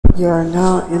You are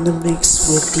now in the mix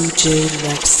with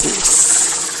Djlexus.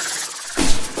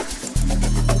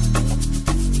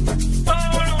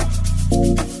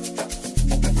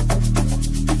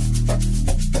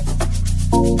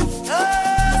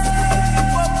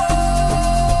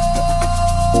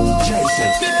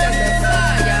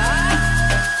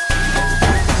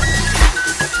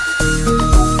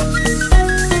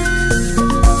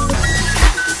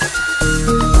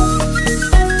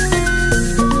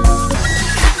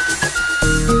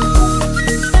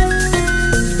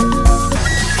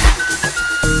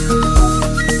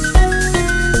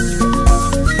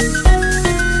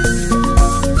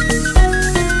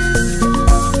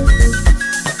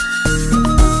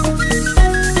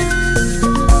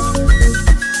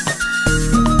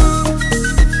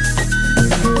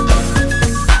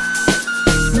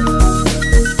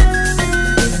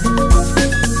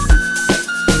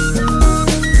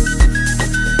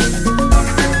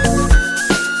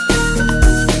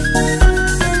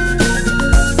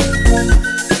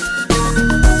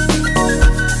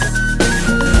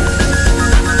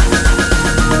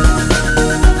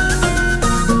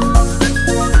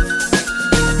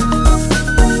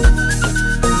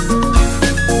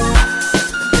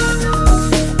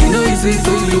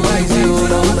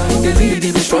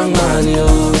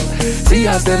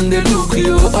 Them they look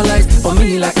you, all eyes on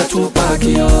me like a two-pack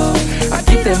yo. I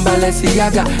keep them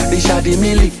Balenciaga, they shady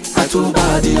milli, a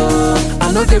two-bad yo.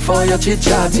 I know they for your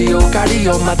chit-chat yo, carry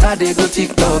your matter they go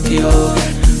TikTok yo.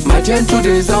 My gentle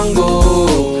days on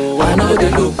go, I know they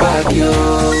look back yo.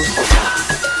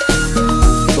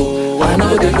 Oh, I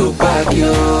know they look back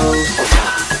yo.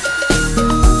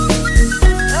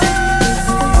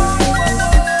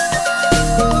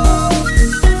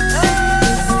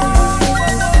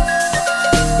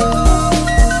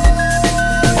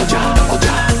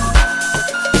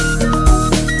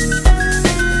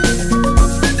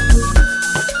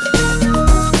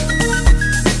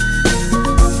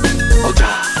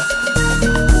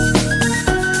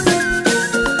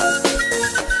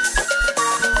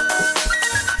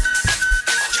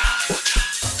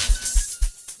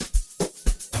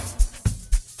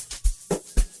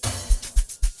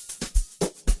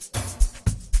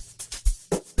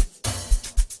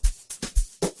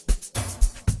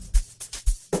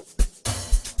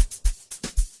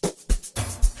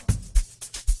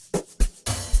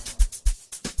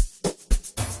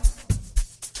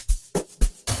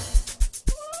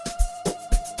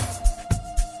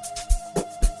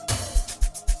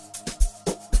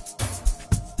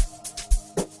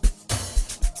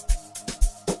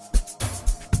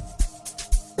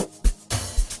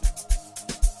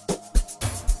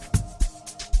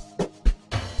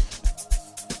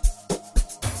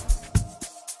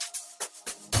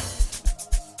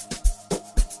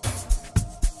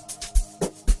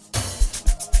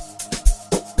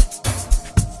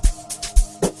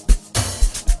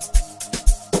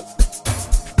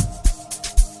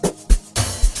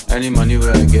 Any money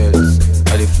where I get,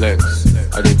 I dey flex,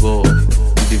 I dey ball,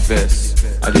 with the vest,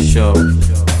 I dey shop,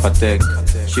 Patek,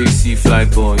 she see fly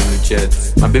boy in the jet.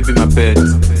 My baby, my pet,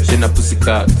 she na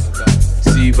pussycat.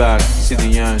 See back, see the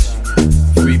yansh,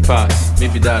 free pass,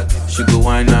 maybe that. She go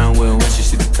wine and well when she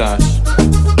see the cash.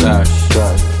 Cash,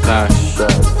 cash, cash,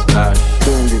 cash,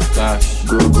 cash,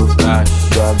 go go, cash,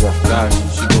 cash.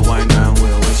 She go wine and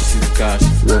well when she see the cash.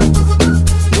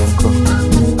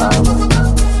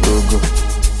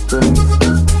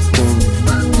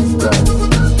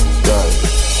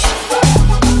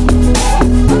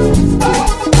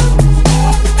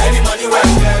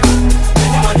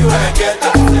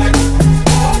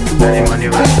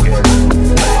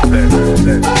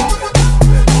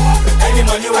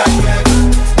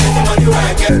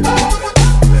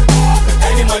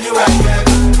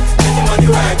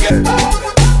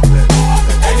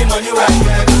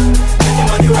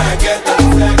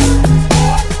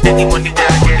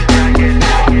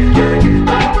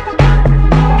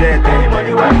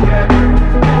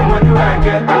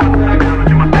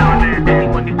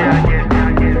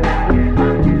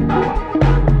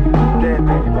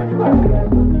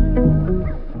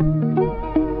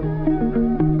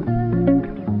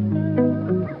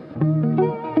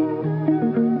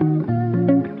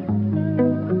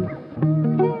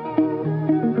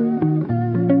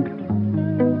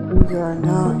 You are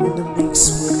now in the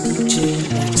mix with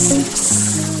Djlexus.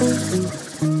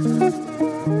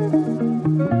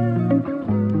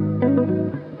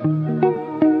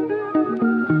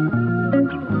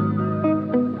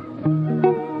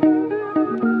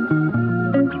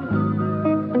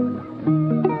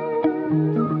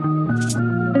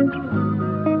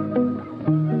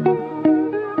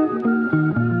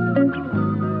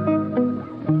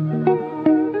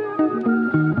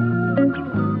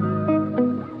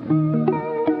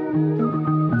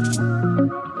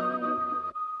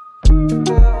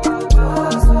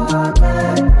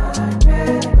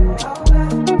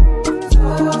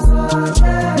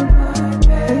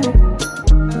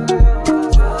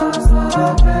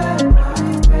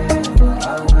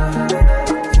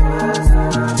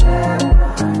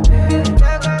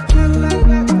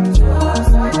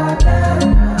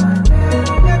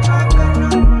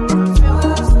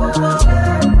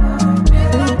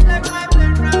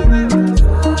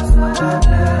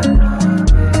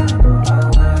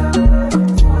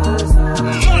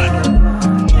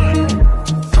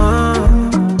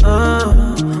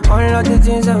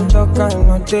 things I'm talking,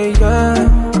 not the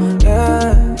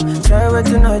yeah. Try what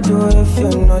you not do if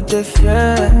you're not the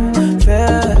fair.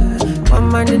 My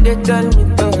money they tell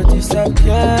me to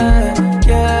disappear,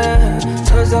 yeah.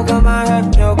 So come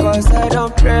and help me, cause I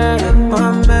don't pray,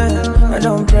 my man, I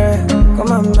don't pray.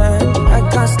 Come on, man, I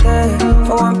can't stay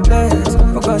for one place,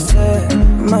 for God's sake,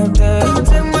 my bed. Don't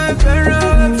take my fear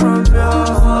away from you.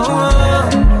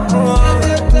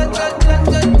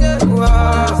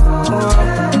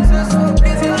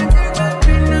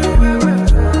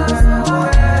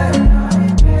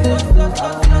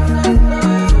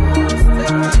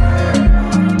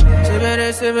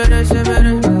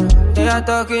 They are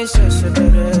talking shit,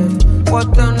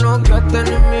 what I know got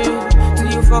enemy.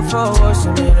 Till you fall forward,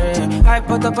 I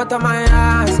put up my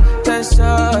ass, then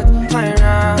shot, I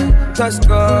ran, just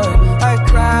good. I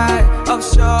cry,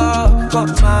 offshore, got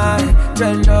my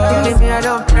dreadlocks. Believe me, I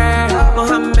don't pray,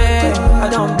 Mohammed, I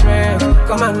don't pray.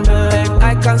 Come on, babe,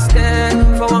 I can't stay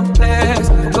for one place,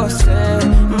 for God's sake,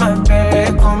 my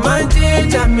babe. Come and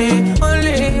teach me,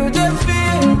 only you can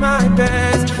feel my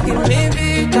best. Give me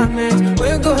vitamins,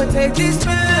 we're gonna take this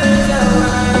pain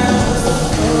away.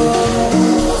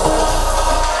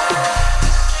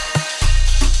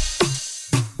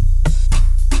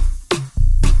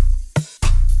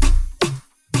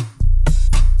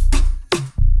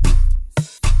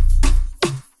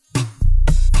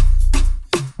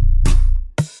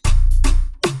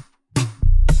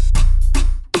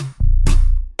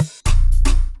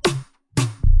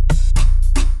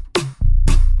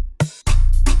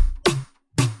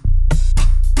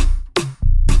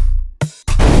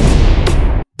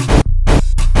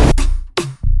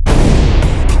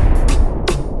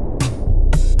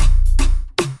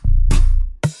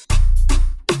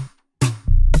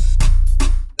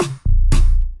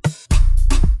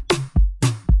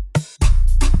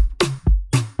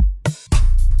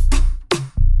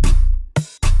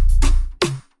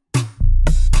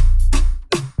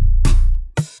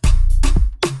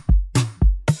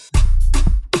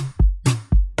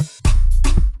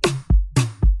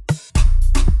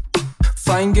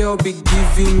 Fine girl be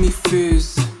giving me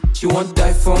face. She won't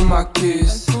die for my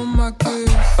kiss.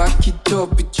 Back it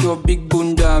up with your big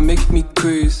bunda, make me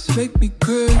crazy.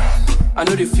 I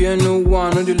know they fear no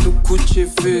one, I know they look Gucci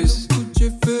face.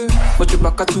 But your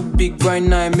back are too big right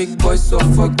now, make boys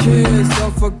suffocate,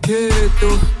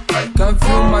 oh. Can't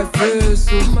feel my face,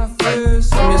 oh.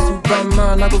 I'm your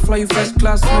Superman, I go fly you first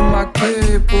class with my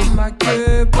cape,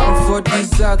 oh. I'm for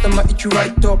dessert, I'ma eat you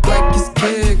right up like it's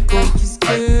cake, oh.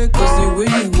 Cause the way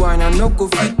you whine, I no go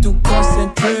fit to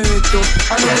concentrate, oh.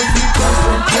 I no go fit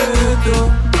concentrate, oh.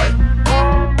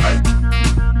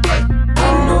 I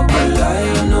no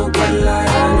go lie, I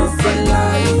no feel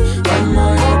like I'm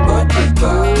on your body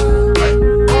bar.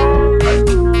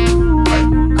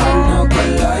 I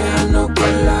no go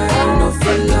lie, I no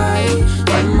feel like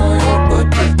I'm on your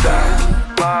body bar.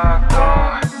 My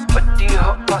God, body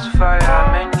hot past fire,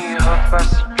 many hot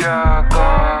past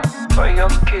dragon. For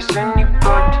your kiss,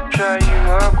 anybody try you,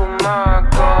 I go my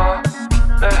God.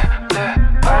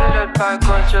 I let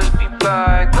bygones just be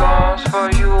bygones. For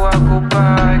you, I go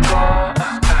bygone.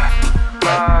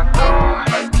 My God,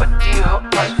 body hot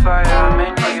past fire,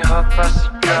 many hot past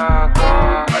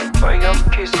dragon. For your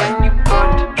kiss,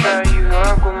 anybody try you, I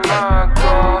go my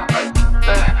God.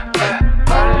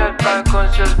 I let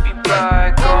bygones just be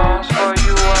bygones. For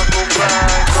you, I go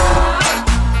bygone.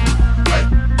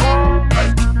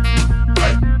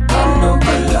 I no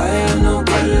go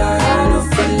lie, I no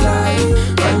feel like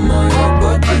I'm on your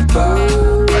body bar.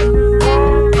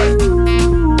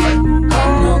 I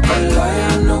no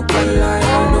go lie,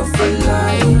 I no feel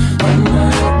like I'm on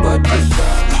your body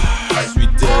bar.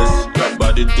 Sweetest, your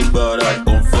body too bad, I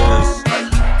confess.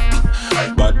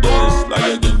 Baddest, like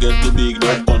you can get too big, no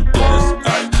contest.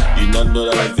 You not know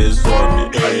that I face for me,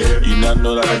 eh. You not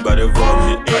know that I body for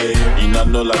me, eh. You not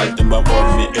know that I timber for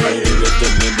me, eh. You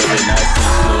tell me very nice and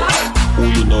slow. Who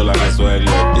you know like I swag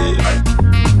like this?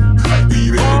 Be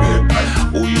baby.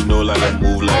 Who you know like I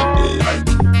move like this?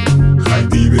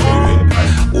 Be baby.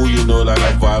 Who you know like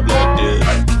I vibe like this?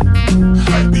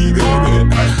 Be baby.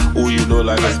 Who you know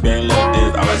like I spend like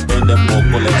this? I will spend them more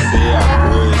for let's say I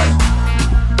praise.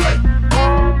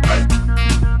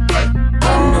 I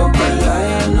no go lie,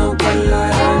 I no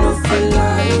feel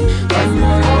like I'm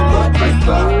on your body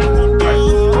bar.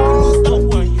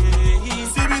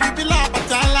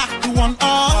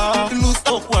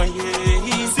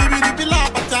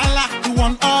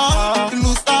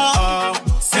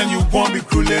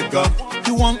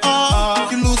 You want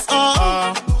you lose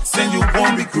send you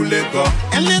won't be kulega.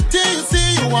 Anything you see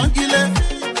you want kill it.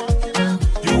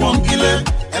 You want kill it.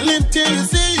 Anything you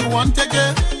see you want want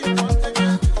again.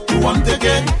 You want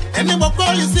again. Any more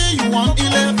call you say you want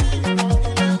 11.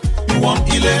 You want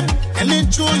 11. Any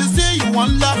true you say you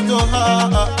want laughter.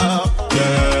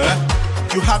 Yeah.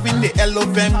 You having the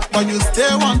elephant, but you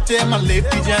still want them a lay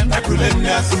pigeon.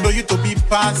 Greediness. You know you to be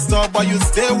pastor, but you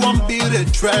still want be the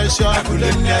treasure.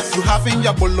 Greediness. You having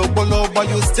your bolo bolo, but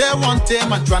you still want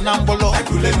them a tranambolo.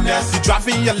 Greediness. You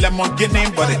driving your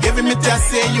Lamborghini, but they giving me to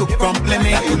say you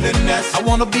complaining. Greediness. I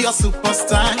wanna be a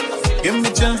superstar. Give me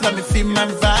chance, let me feel my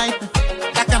vibe.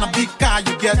 That kind of big car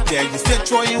you get there, you still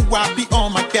throwing wappy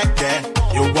on my back there.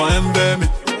 You want envy me?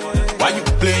 Why you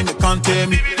playing the country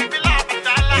me?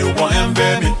 You want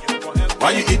envy me?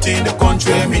 Why you eating the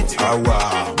country meat? Oh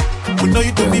wow. We know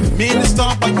you to be minister,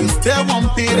 but you still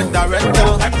won't be the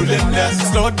director.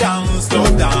 Greediness. Slow down,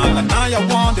 and now you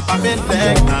want the baby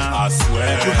leg now. I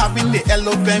swear. You having the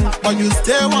elephant, but you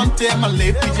still want them a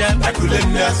lay pigeon.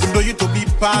 Greediness. We know you to be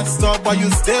pastor, but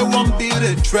you still won't be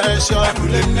the treasure.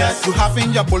 Greediness. You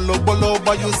having your bolo bolo,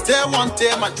 but you still want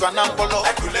them a tranambolo.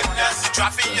 Greediness. You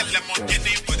driving your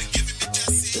Lamborghini, but they giving me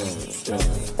just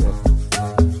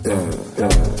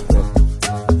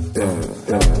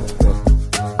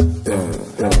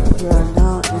You are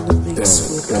now in the mix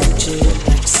with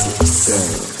Djlexus.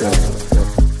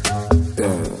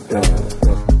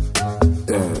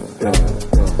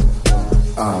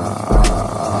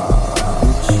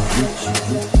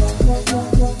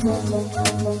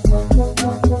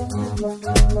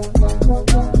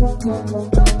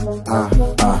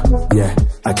 Yeah,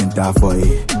 I can die for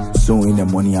it. Soon in the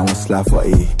morning, I won't slap for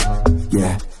it.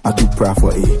 Yeah, I too proud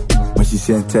for it. When she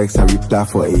send text, I reply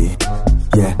for it.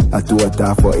 Yeah, I do or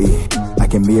die for it. I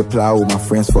can be a plow with my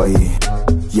friends for it.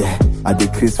 Yeah, I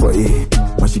decrease for it.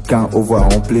 When she can't over, I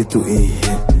won't play to it.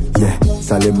 Yeah,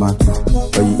 Sailematu,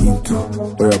 what you into?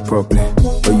 What your problem?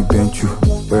 What you been through?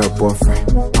 What your boyfriend?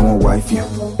 I won't wife you.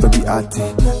 Don't be arty,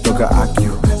 don't get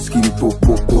argue. Skitty po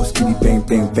po po, skitty bang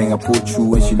bang bang. I pull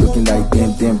through and she looking like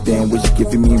damn damn damn. What she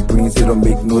giving me brains, it don't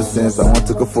make no sense. I want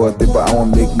to go for a dip, but I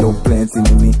won't make no plans in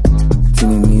me.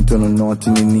 Tinini, don't know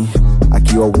tinini. I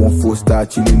keep her 1 4-star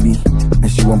chilili. And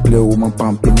she won't play with my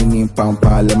pam pinini pam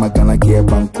pam. Let my gonna get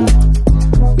banku.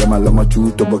 Let my lama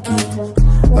chew toboki.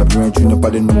 I bring you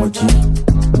nobody no more G.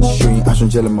 Showing action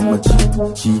jelly mama G.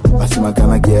 I see my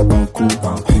gonna get banku.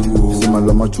 See my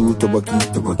lama chew toboki.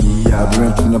 I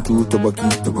bring you no chew toboki.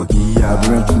 I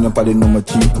bring you nobody no more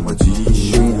G.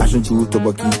 Showing action chew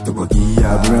toboki. I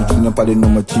bring you nobody no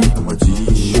more G.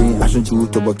 Showing action chew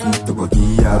toboki.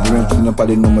 I bring you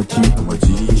nobody no more G.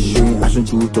 Showing action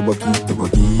chew toboki.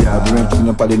 I bring you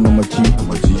nobody no more G.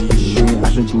 Showing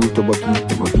action chew toboki.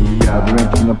 I bring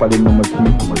you nobody no more G.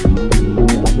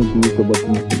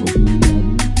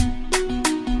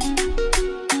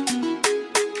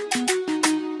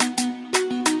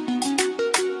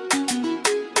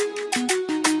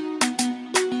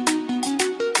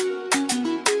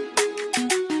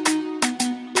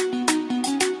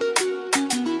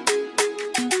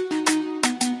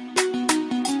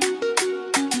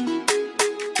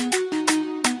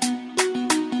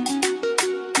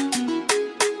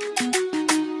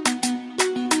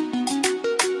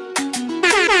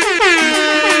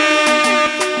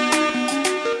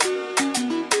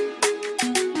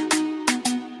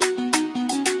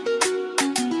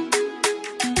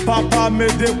 Papa me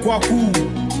de kwaku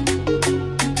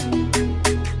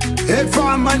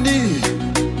Eva Mani.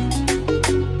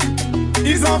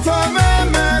 Ils ont fermé,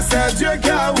 mais c'est Dieu qui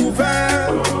a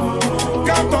ouvert.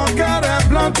 Quand ton cœur est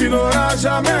blanc, tu n'auras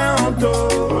jamais honte.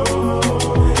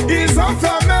 Ils ont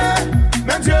fermé,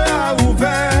 mais Dieu a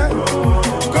ouvert.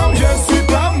 Comme je suis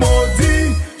pas maudit,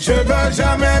 je veux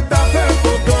jamais taper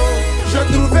photo. Je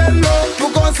trouvais l'eau pour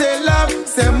qu'on s'élève,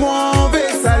 c'est mon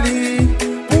Vessali.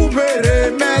 Pour me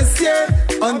remercier,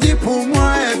 on dit pour moi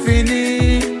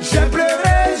infini. J'ai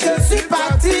pleuré, je suis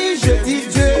parti, je dis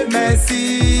Dieu merci.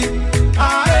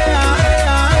 Aïe, aïe,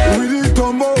 aïe. Oui,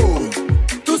 Tomo.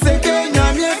 Tout ce que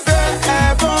Nyamien fait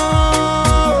est bon.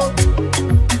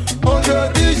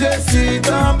 Aujourd'hui, je suis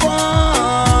dans bon.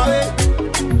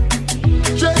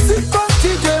 Je suis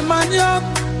parti de manioc,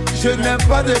 je n'ai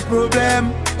pas de problème.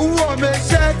 Où on me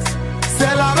jette,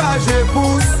 c'est là-bas je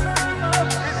pousse.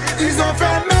 Ils ont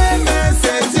fermé, mais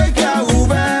c'est Dieu qui a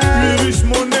ouvert.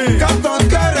 Quand ton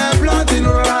cœur est blanc, tu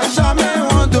n'auras jamais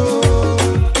honte.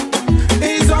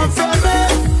 Ils ont fermé,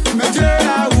 mais Dieu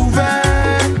a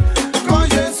ouvert. Quand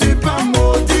je suis pas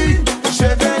maudit, je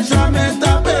vais jamais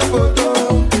taper photo.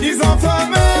 Ils ont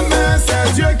fermé, mais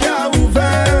c'est Dieu qui a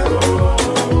ouvert.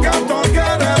 Quand ton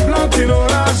cœur est blanc, tu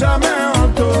n'auras jamais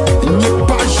honte.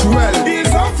 Ils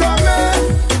ont fermé,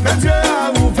 mais Dieu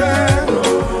a ouvert.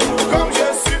 Comme je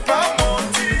suis pas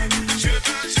maudit,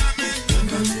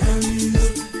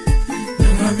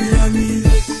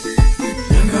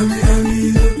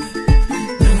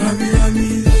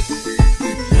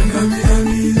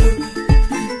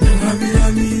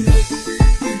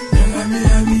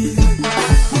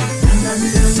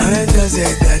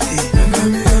 c'est gâté,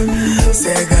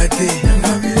 c'est gâté,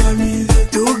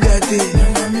 tout gâté,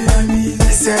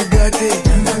 c'est gâté,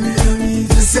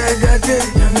 c'est gâté,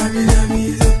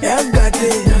 et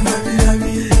gâté,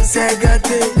 c'est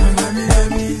gâté,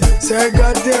 c'est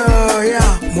gâté, oh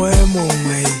yeah. Moi mon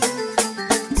mari,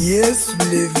 yes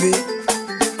levé,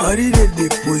 envie de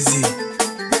déposer.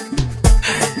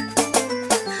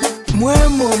 Moi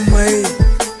mon mari,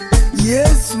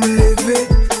 yes levé,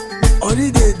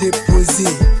 envie de déposer.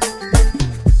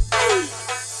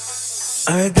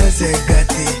 Avec c'est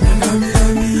gâté,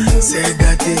 c'est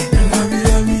gâté,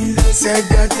 c'est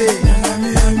gâté,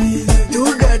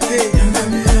 tout gâté,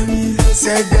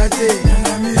 c'est gâté,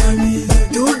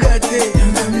 tout gâté,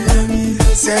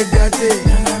 c'est gâté,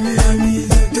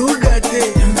 tout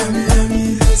gâté,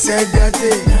 c'est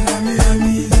gâté,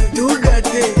 tout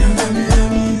gâté,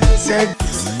 c'est.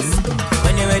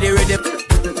 When you ready, ready.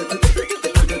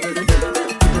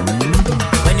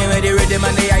 When you ready, ready,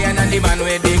 man, the iron and the man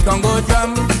where they can go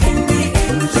drum.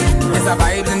 There's a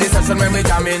vibe in the session when we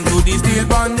come into the steel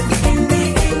band.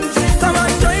 Come on,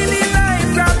 join the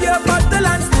line, grab your bottle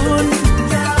and spoon.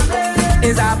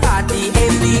 It's a party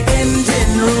in the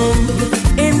engine room.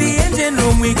 In the engine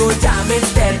room, we go jam it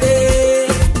steady.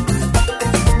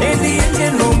 In the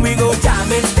engine room, we go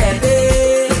jam it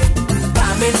steady.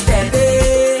 Jam it steady.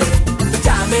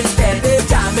 Jam it steady,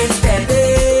 jam it steady.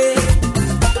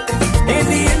 In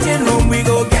the engine room, we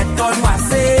go get on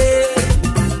wassy.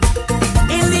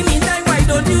 In the meantime, why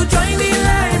don't you join the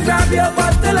line? Grab your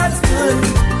bottle and spoon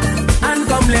and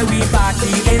come let we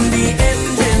party in the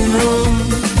engine room.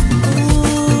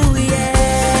 Ooh,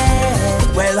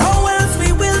 yeah. Well, how else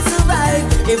we will survive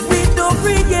if we don't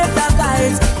forget the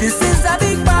vibes? This is a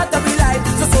big part of the life,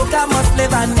 so soca must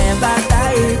live and never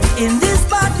die. In this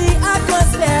party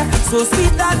atmosphere, so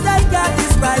sweet that I can't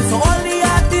describe. So all the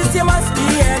artists, you must be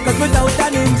here, cause without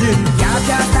an engine, can't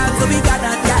start, so we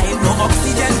gotta dive. No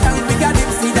oxygen tank, we got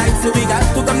dipsy dive. So we got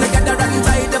to come together and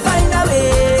try to find a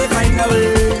way, find a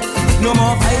way. No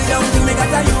more fight down, we got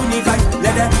a unify.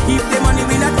 Let them keep the money,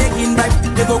 we not taking back.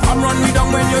 They go come run me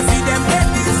down when you see them. Get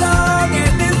this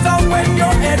song when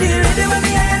you're ready. Ready when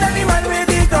the iron and the man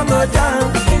ready, come go down.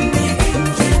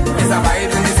 There's a vibe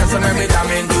in the session when we jam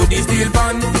into the steel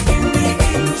pan.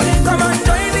 Come on,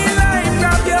 join the line,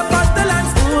 grab your bottle and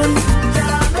spoon.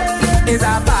 It's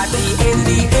a party in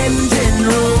the engine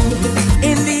room.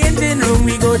 In the engine room,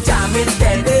 we go jam it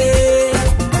steady.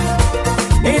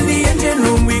 In the engine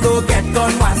room, we go get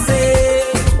on wassy.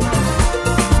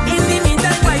 In the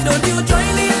meantime, why don't you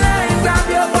join the line, grab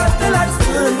your bottle and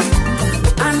spoon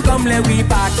and come let we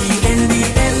party in the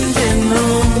engine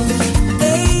room.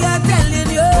 Hey, I'm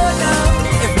telling you now,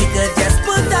 if we could just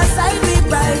put aside we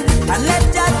pride and let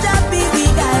Jaja be the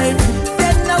guide,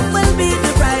 then that will be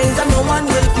the prize and no one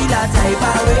will feel a type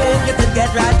of way. You could get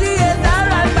radiator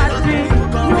and battery.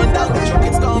 Coming down, the truck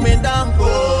it's coming down.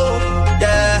 Oh,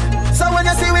 yeah. So when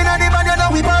you see we not the band, you know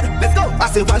we bad. Let's go. I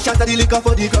say one shot of the liquor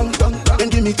for the gun. Then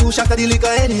give me two shots of the liquor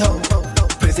anyhow.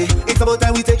 Prezzi, it's about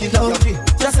time we take it down.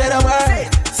 Just say the word,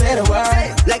 say the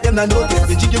word. Like them not notice,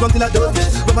 we jig you until I don't.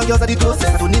 But my girls are the closest,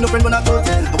 I don't need no friend when I close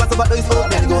it. But what's about is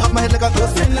open, go have my head like a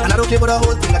closet. And I don't care about the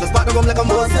whole thing, I just back the rum like a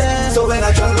Moses. So when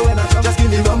I drunk, just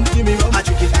give me rum. I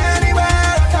drink it anywhere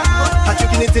I can. I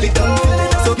drink it till it done.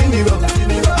 So give me rum.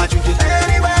 I drink it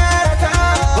anywhere I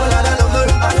can. Oh Lord, I love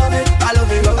it, I love it, I love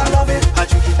it, I love it. I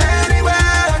drink it anywhere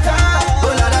I can.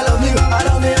 Oh Lord, I love it, I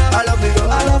love it, I love it,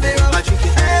 I love it. I drink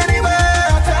it anywhere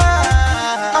I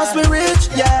can. As we reach,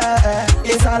 yeah,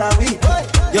 it's all I we.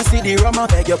 You see the rum, I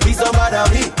beg you, please don't bother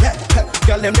me.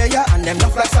 Girl, them there and them no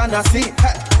flags on the sea.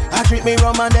 I drink me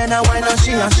rum and then I wine and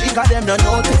she got them no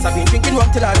notice. I've been drinking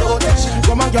rum till I notice.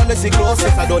 Rum and girl is the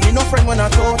closest. I don't need no friend when I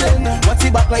told them. Once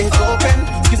the back like it's open,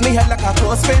 excuse me head like a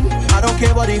clothespin. I don't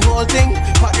care about the whole thing.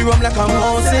 Pop the rum like I'm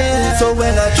Moses. So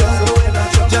when I drunk,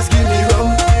 just give me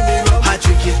rum. I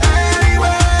drink it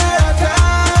anywhere I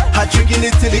can. I drinking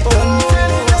it till it done.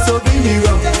 So give me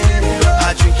rum.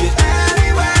 I drink it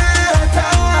anywhere I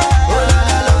can. Oh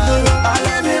Lord, I love the rum. I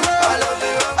love it, I love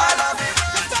it, I love it.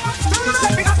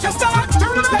 Let me up your start,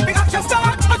 let me up your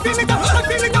start. I feel it up, I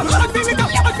feel it up, I feel it up,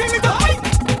 I feel it up.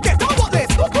 Get on what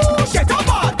this, get on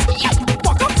bad.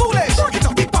 Walk up foolish, work it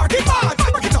up, the party mad.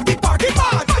 Work it up, the party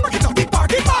mad. Work it up, the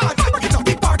party mad. Work it up,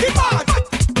 the party mad.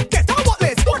 Get on what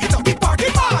this, work it up, the party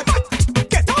mad.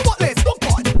 Get on what this,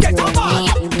 get on bad.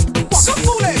 Walk up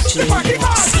foolish, the party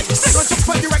mad. Second jump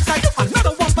from the right side,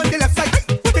 another one from the left side.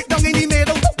 Put it down in the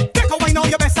middle, take a wine on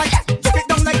your best side. Drop it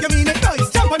down like you mean it, nice.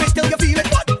 Jump on it till you feel it.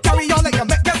 Carry on like you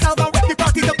make yourself and rip the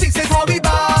party to pieces. How we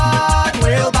bad,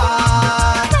 real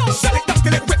bad. Shut it down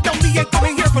till it rip down me and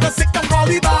coming here for the sick and how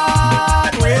we bad.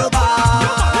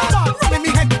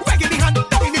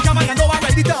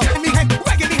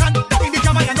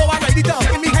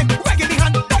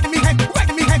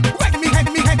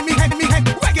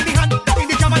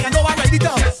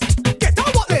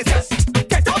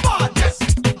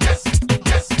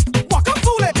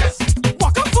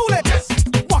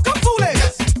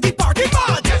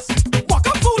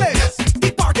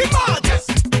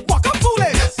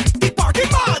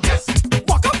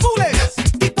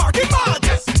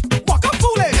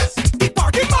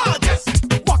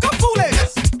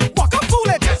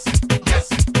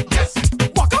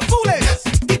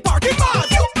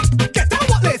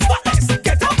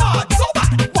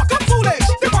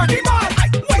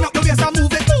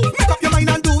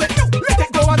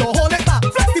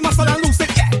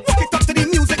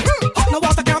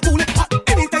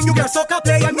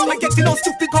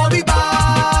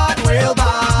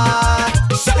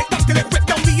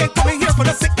 ain't coming here for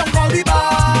the sick, don't call me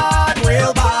bad,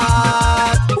 real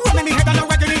bad. Run in the head and a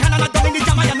rag in the hand and a gun in the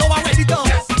jam, and you know I'm ready to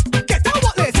get out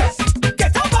what this,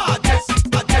 get out bad.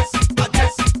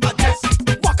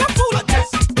 Walk up foolish,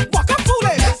 walk up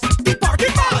foolish, the party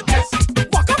mad.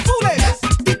 Walk up foolish,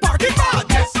 the party mad.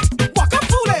 Walk up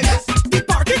foolish, the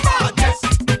party mad.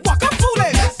 Walk up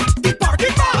foolish, the party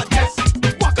mad.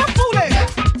 Walk up foolish,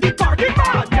 the party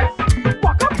mad.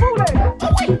 Walk up foolish,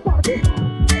 oh wait, party.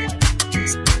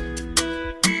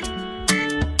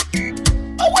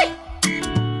 Oh wait,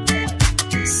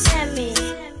 Sammy.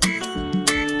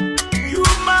 You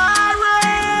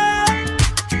married.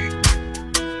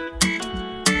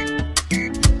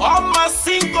 All my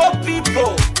single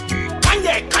people.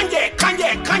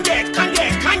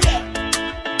 Kanye.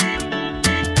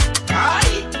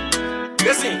 Aye.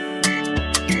 Listen.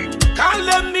 Can't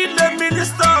let me the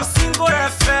minister of single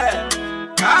affair.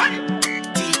 Aye.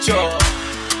 Teacher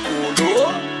Kolowa.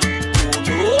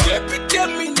 Deputy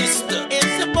minister.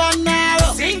 It's a banana.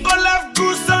 Single love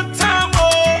good sometime, oh.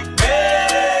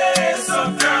 Hey,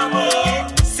 sometime, oh.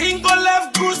 Single love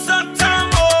good sometime,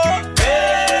 oh.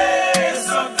 Hey,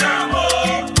 sometime, oh.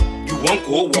 You won't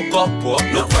go walk up, oh,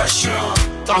 no question.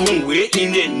 Come way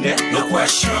in the net, no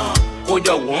question. Go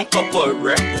your one cup of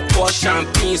red, pour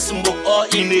champagne, smoke all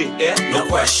in the air, no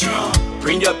question.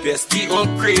 Bring your bestie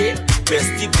on crate,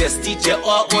 bestie, just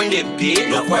all on the bed,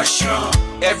 no question.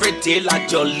 Every day like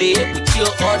jolly, with you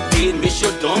all day, make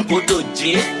sure don't go to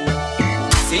jail.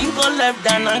 Single left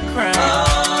and a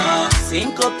crime.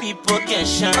 Single people can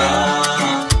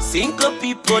shine. Single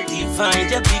people divine.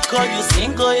 Just because you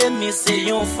single, and me say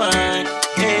you fine.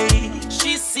 Hey,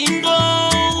 she's single,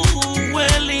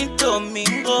 willing to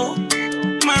mingle.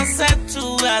 Man said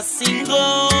to a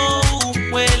single,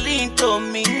 willing to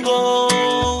mingle.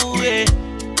 Hey,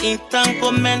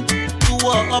 entanglement to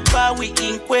a upper, we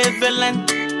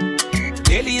equivalent.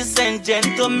 Ladies and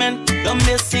gentlemen, don't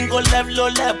miss single love, low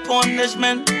love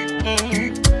punishment.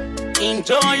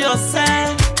 Enjoy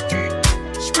yourself,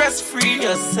 stress free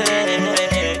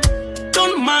yourself.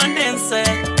 Don't mind and say,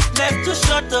 left too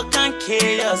short to can't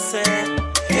kill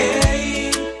yourself.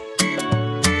 Hey,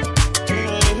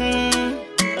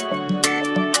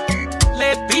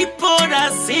 let people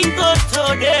that single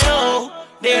today, oh,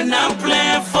 they're not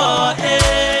playing for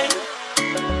it.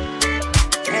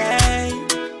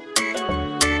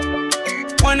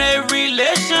 When a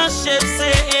relationship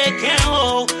say it can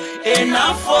hold, it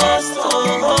not forced to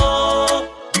hold.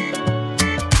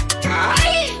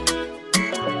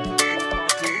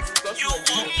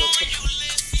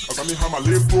 I got me hammer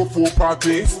live pro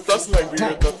party. That's like we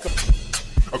heard that.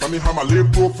 I got me hammer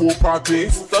live pro party.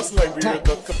 That's like we heard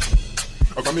that.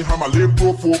 I got me hammer live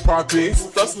pro party.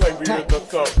 That's like we heard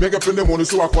that. Make up in the morning,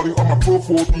 so I calling all my pro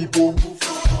people.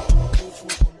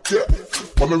 Yeah.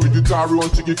 When I read the tarot on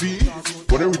chicken feet,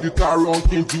 when I read the tarot on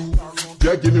Kinju,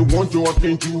 yeah, give me one joint on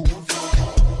Kinju.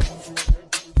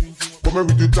 When I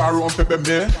read the tarot on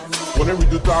peppermint, when I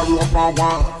read the tarot on pound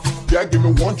one, yeah, give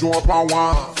me one joint on pound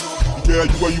one. Yeah,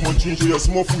 you want change your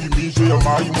small food, you mean your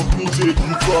mind, you want clean shit,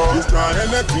 you go. It's not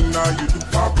anything now you do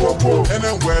popo, and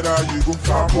then whether you go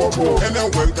popo, and then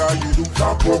whether you do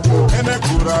popo, and then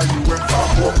good you went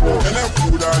popo, and then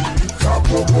food you eat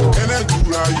popo, and then good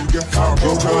you get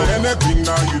popo. It's not anything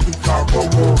now you do popo,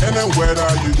 and then whether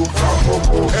you go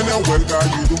popo, and then whether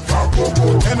you do popo,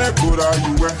 and then good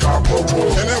you went popo,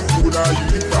 and then food you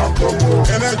eat popo,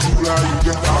 and then good you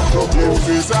get popo. Your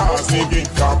face are singing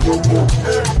popo,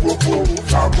 popo. Man,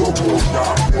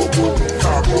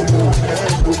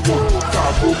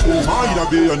 you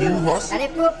buy a new horse.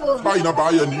 Buy you buy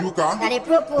a new car.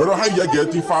 Brother, how you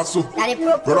getting fast so?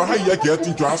 Brother, how you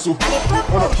getting dressed so? On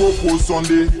a propose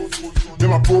Sunday, me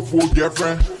my propose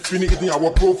girlfriend. Finish eating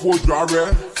our propose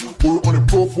driver. Go on a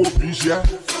propose beach, yeah.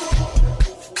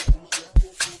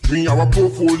 Drink our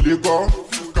propose liquor.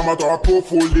 Come out our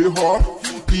propose liquor.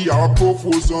 Eat our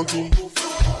propose something.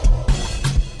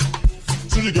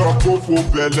 Si tu as un popo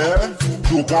bel air,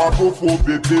 tu prends un popo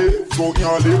bébé, donc il y a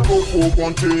les popos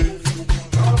comptés.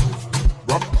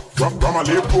 Rama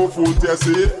les popos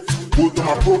tessés, pour ton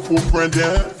ma popo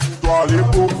friendin, toi les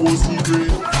popos ciblés.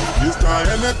 This time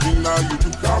anything now you do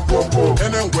popo,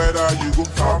 and then whether you go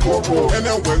popo, and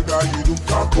then whether you do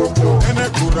popo, and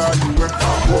then good you went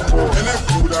popo, and then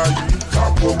food you eat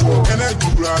popo. Any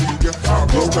you get,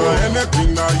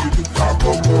 anything that you do,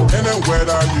 anywhere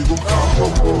that you go,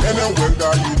 anywhere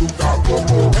that you do,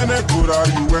 any good that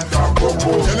you wear,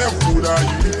 any food that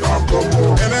you eat,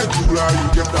 any do that you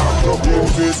get, you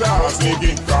face ass nigga,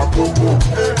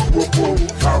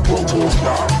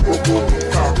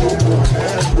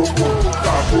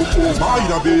 buy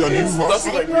you buy a new house,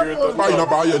 buy you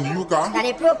buy a new car,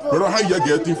 brother how you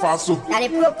getting fast so,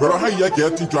 brother how you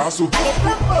getting dressed so, do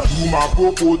my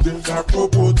propotings,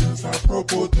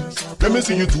 let me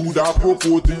see you do that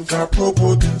propotings, do that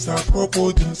propotings,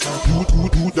 let me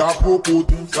do that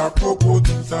propotings,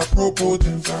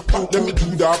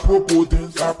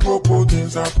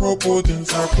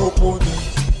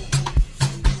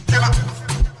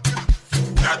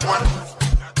 that one,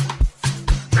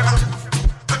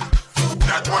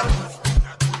 that one,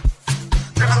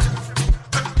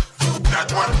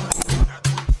 that one,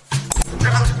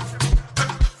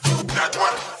 that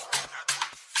one.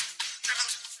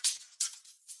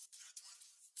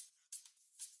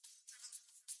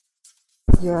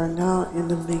 You are now in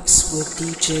the mix with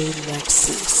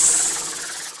Djlexus.